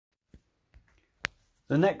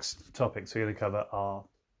The next topics we're going to cover are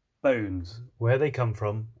bones, where they come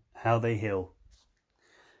from, how they heal.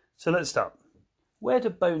 So let's start. Where do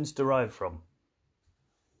bones derive from?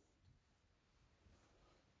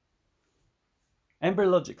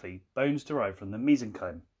 Embryologically, bones derive from the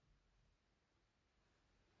mesenchyme.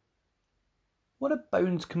 What are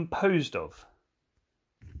bones composed of?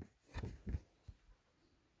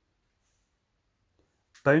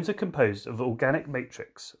 Bones are composed of organic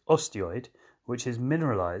matrix, osteoid, which is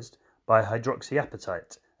mineralized by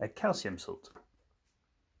hydroxyapatite, a calcium salt.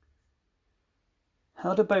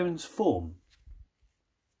 How do bones form?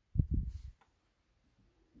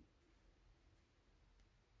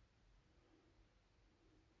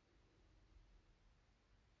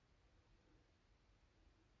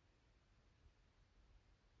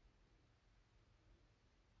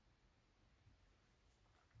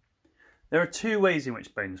 There are two ways in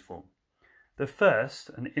which bones form. The first,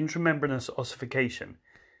 an intramembranous ossification.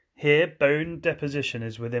 Here, bone deposition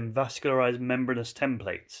is within vascularized membranous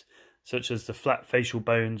templates, such as the flat facial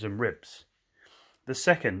bones and ribs. The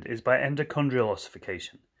second is by endochondral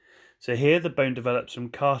ossification. So here the bone develops from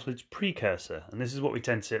cartilage precursor, and this is what we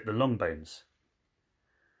tend to see at the long bones.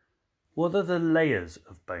 What are the layers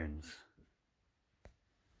of bones?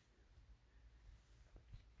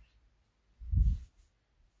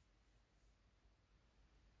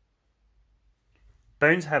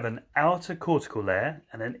 Bones have an outer cortical layer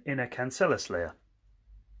and an inner cancellous layer.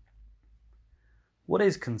 What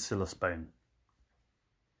is cancellous bone?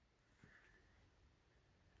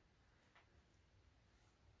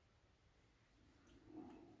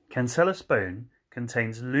 Cancellous bone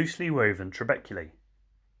contains loosely woven trabeculae.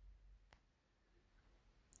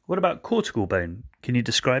 What about cortical bone? Can you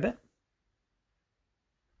describe it?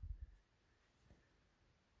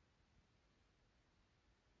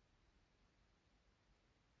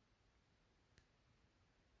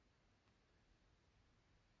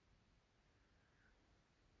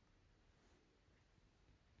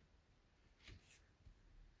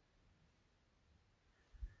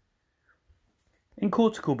 In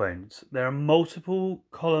cortical bones, there are multiple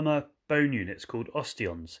columnar bone units called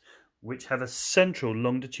osteons, which have a central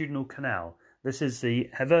longitudinal canal. This is the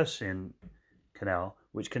Haversian canal,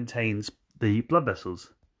 which contains the blood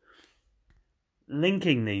vessels.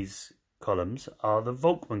 Linking these columns are the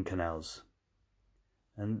Volkmann canals.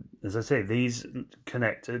 And as I say, these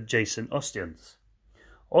connect adjacent osteons.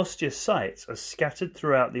 Osteocytes are scattered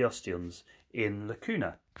throughout the osteons in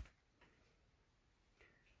lacuna.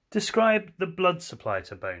 Describe the blood supply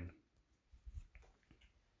to bone.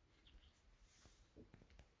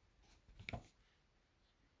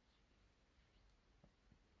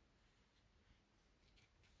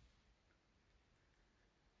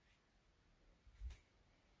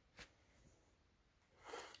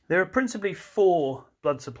 There are principally four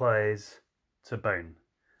blood supplies to bone.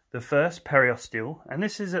 The first, periosteal, and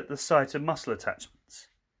this is at the site of muscle attachments.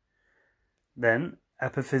 Then,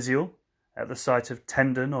 apophyseal, at the site of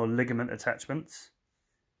tendon or ligament attachments.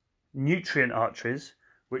 Nutrient arteries,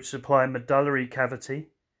 which supply medullary cavity,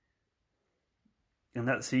 and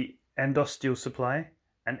that's the endosteal supply,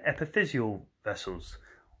 and epiphyseal vessels,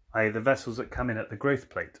 i.e. the vessels that come in at the growth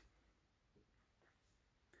plate.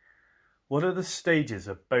 What are the stages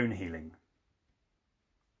of bone healing?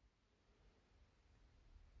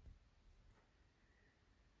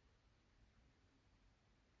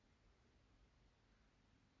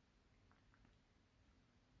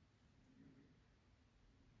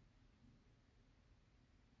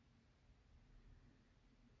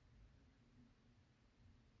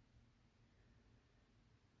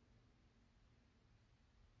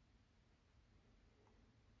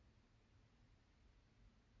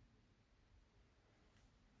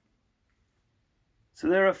 So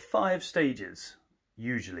there are 5 stages,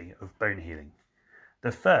 usually, of bone healing.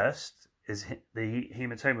 The first is the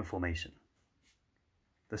hematoma formation.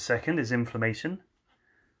 The second is inflammation,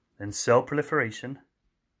 then cell proliferation,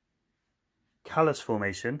 callus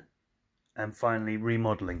formation, and finally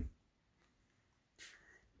remodeling.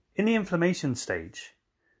 In the inflammation stage,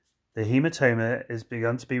 the hematoma is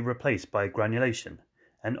begun to be replaced by granulation,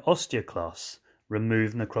 and osteoclasts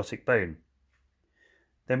remove necrotic bone.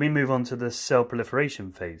 Then we move on to the cell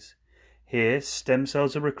proliferation phase. Here, stem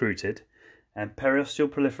cells are recruited and periosteal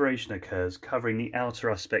proliferation occurs, covering the outer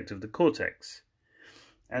aspect of the cortex.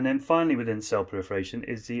 And then finally within cell proliferation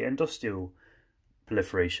is the endosteal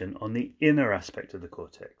proliferation on the inner aspect of the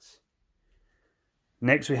cortex.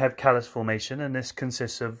 Next we have callus formation, and this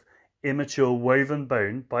consists of immature woven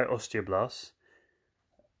bone by osteoblasts.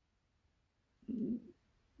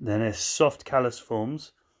 Then a soft callus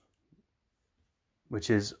forms which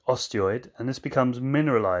is osteoid, and this becomes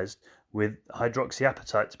mineralized with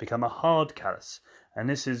hydroxyapatite to become a hard callus, and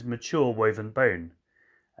this is mature woven bone.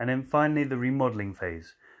 And then finally the remodeling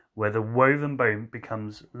phase, where the woven bone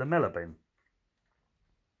becomes lamellar bone.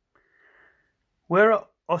 Where are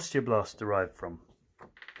osteoblasts derived from?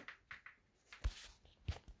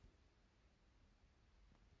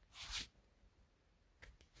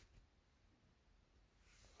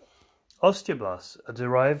 Osteoblasts are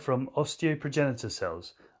derived from osteoprogenitor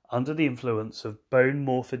cells under the influence of bone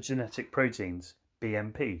morphogenetic proteins,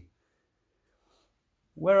 BMP.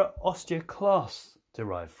 Where are osteoclasts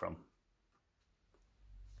derived from?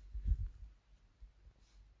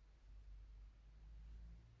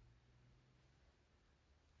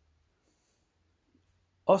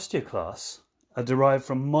 Osteoclasts are derived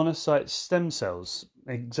from monocyte stem cells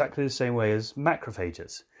exactly the same way as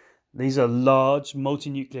macrophages. These are large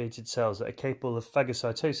multinucleated cells that are capable of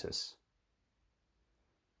phagocytosis.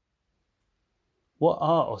 What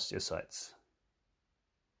are osteocytes?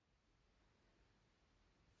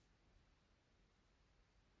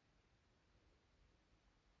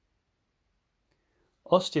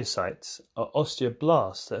 Osteocytes are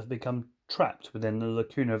osteoblasts that have become trapped within the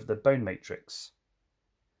lacuna of the bone matrix.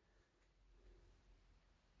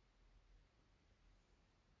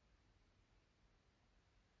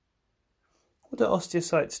 What do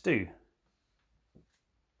osteocytes do?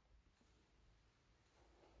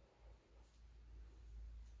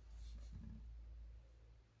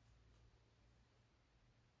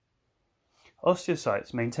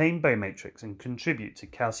 Osteocytes maintain bone matrix and contribute to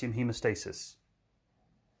calcium hemostasis.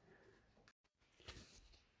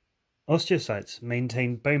 Osteocytes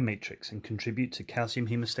maintain bone matrix and contribute to calcium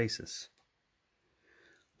hemostasis.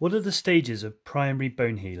 What are the stages of primary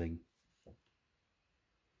bone healing?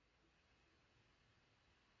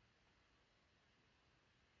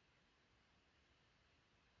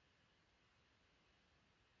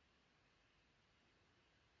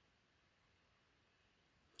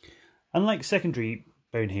 Unlike secondary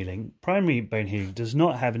bone healing, primary bone healing does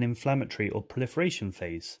not have an inflammatory or proliferation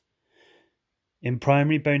phase. In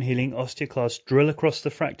primary bone healing, osteoclasts drill across the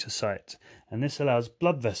fracture site, and this allows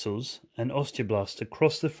blood vessels and osteoblasts to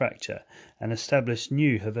cross the fracture and establish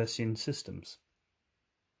new Hevesian systems.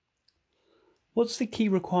 What's the key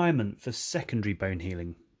requirement for secondary bone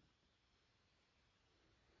healing?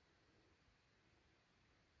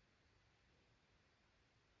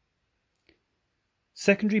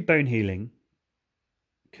 Secondary bone healing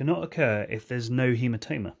cannot occur if there's no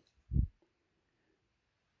hematoma.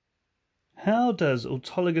 How does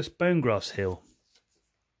autologous bone grafts heal?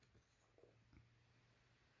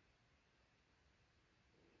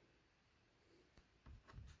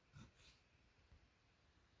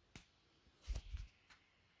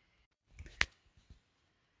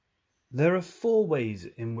 There are 4 ways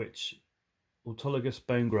in which autologous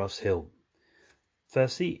bone grafts heal.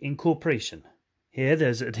 Firstly, incorporation. Here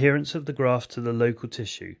there's adherence of the graft to the local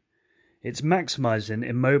tissue. It's maximised in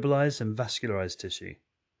immobilised and vascularised tissue.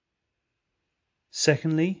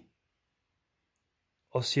 Secondly,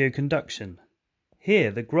 osteoconduction.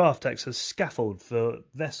 Here the graft acts as scaffold for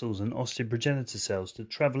vessels and osteoprogenitor cells to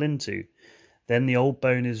travel into. Then the old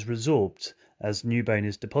bone is resorbed as new bone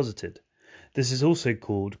is deposited. This is also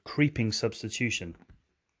called creeping substitution.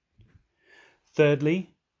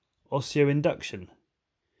 Thirdly, osteoinduction.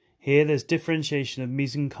 Here there's differentiation of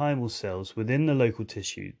mesenchymal cells within the local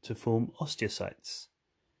tissue to form osteocytes.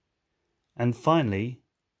 And finally,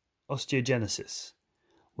 osteogenesis,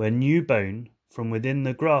 where new bone from within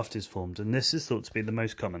the graft is formed, and this is thought to be the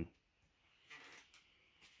most common.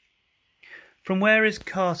 From where is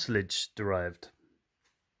cartilage derived?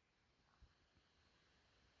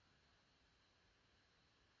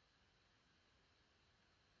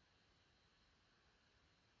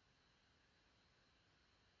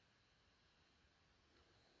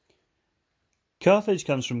 Cartilage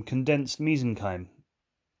comes from condensed mesenchyme.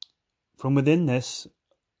 From within this,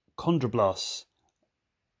 chondroblasts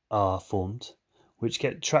are formed, which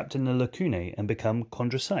get trapped in the lacunae and become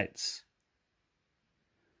chondrocytes.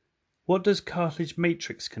 What does cartilage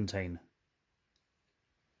matrix contain?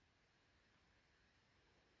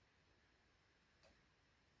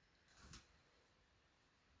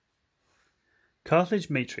 Cartilage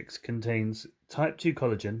matrix contains type 2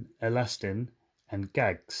 collagen, elastin, and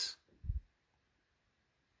GAGs.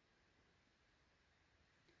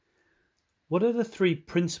 What are the 3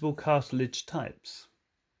 principal cartilage types?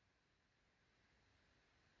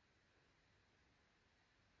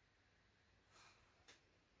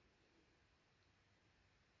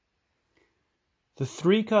 The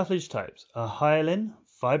 3 cartilage types are hyaline,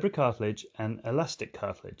 fibrocartilage, and elastic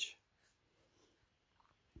cartilage.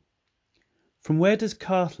 From where does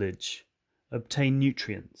cartilage obtain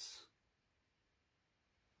nutrients?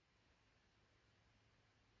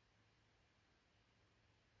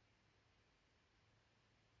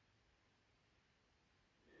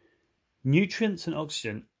 Nutrients and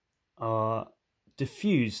oxygen are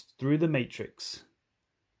diffused through the matrix.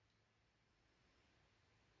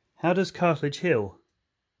 How does cartilage heal?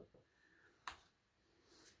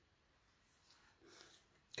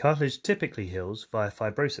 Cartilage typically heals via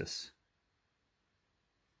fibrosis.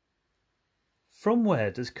 From where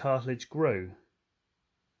does cartilage grow?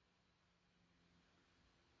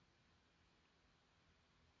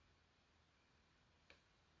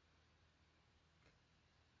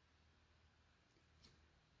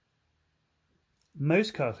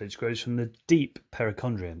 Most cartilage grows from the deep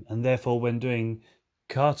perichondrium, and therefore when doing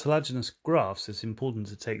cartilaginous grafts it's important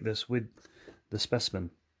to take this with the specimen.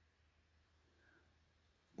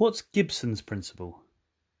 What's Gibson's principle?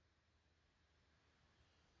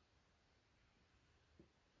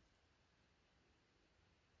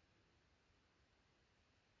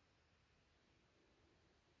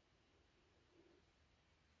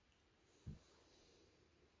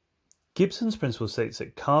 Gibson's principle states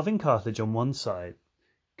that carving cartilage on one side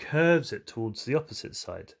curves it towards the opposite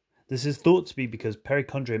side. This is thought to be because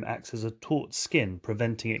perichondrium acts as a taut skin,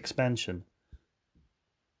 preventing expansion.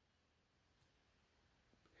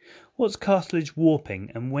 What's cartilage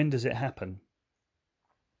warping and when does it happen?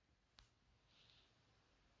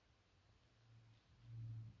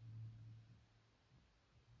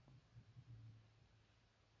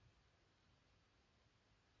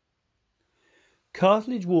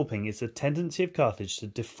 Cartilage warping is the tendency of cartilage to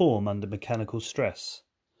deform under mechanical stress.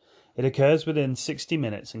 It occurs within 60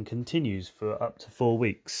 minutes and continues for up to 4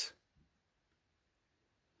 weeks.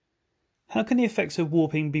 How can the effects of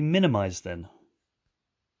warping be minimized then?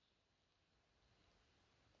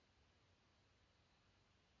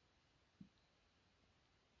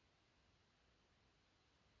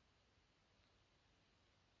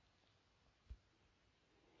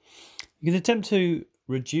 You can attempt to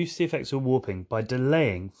reduce the effects of warping by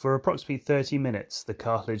delaying for approximately 30 minutes the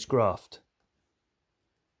cartilage graft.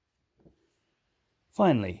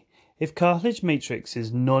 Finally, if cartilage matrix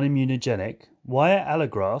is non-immunogenic, why are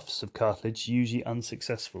allografts of cartilage usually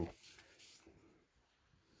unsuccessful?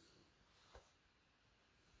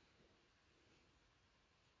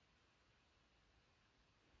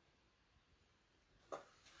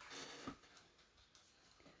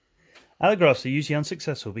 Allografts are usually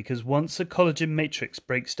unsuccessful because once the collagen matrix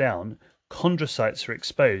breaks down, chondrocytes are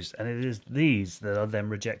exposed and it is these that are then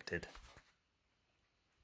rejected.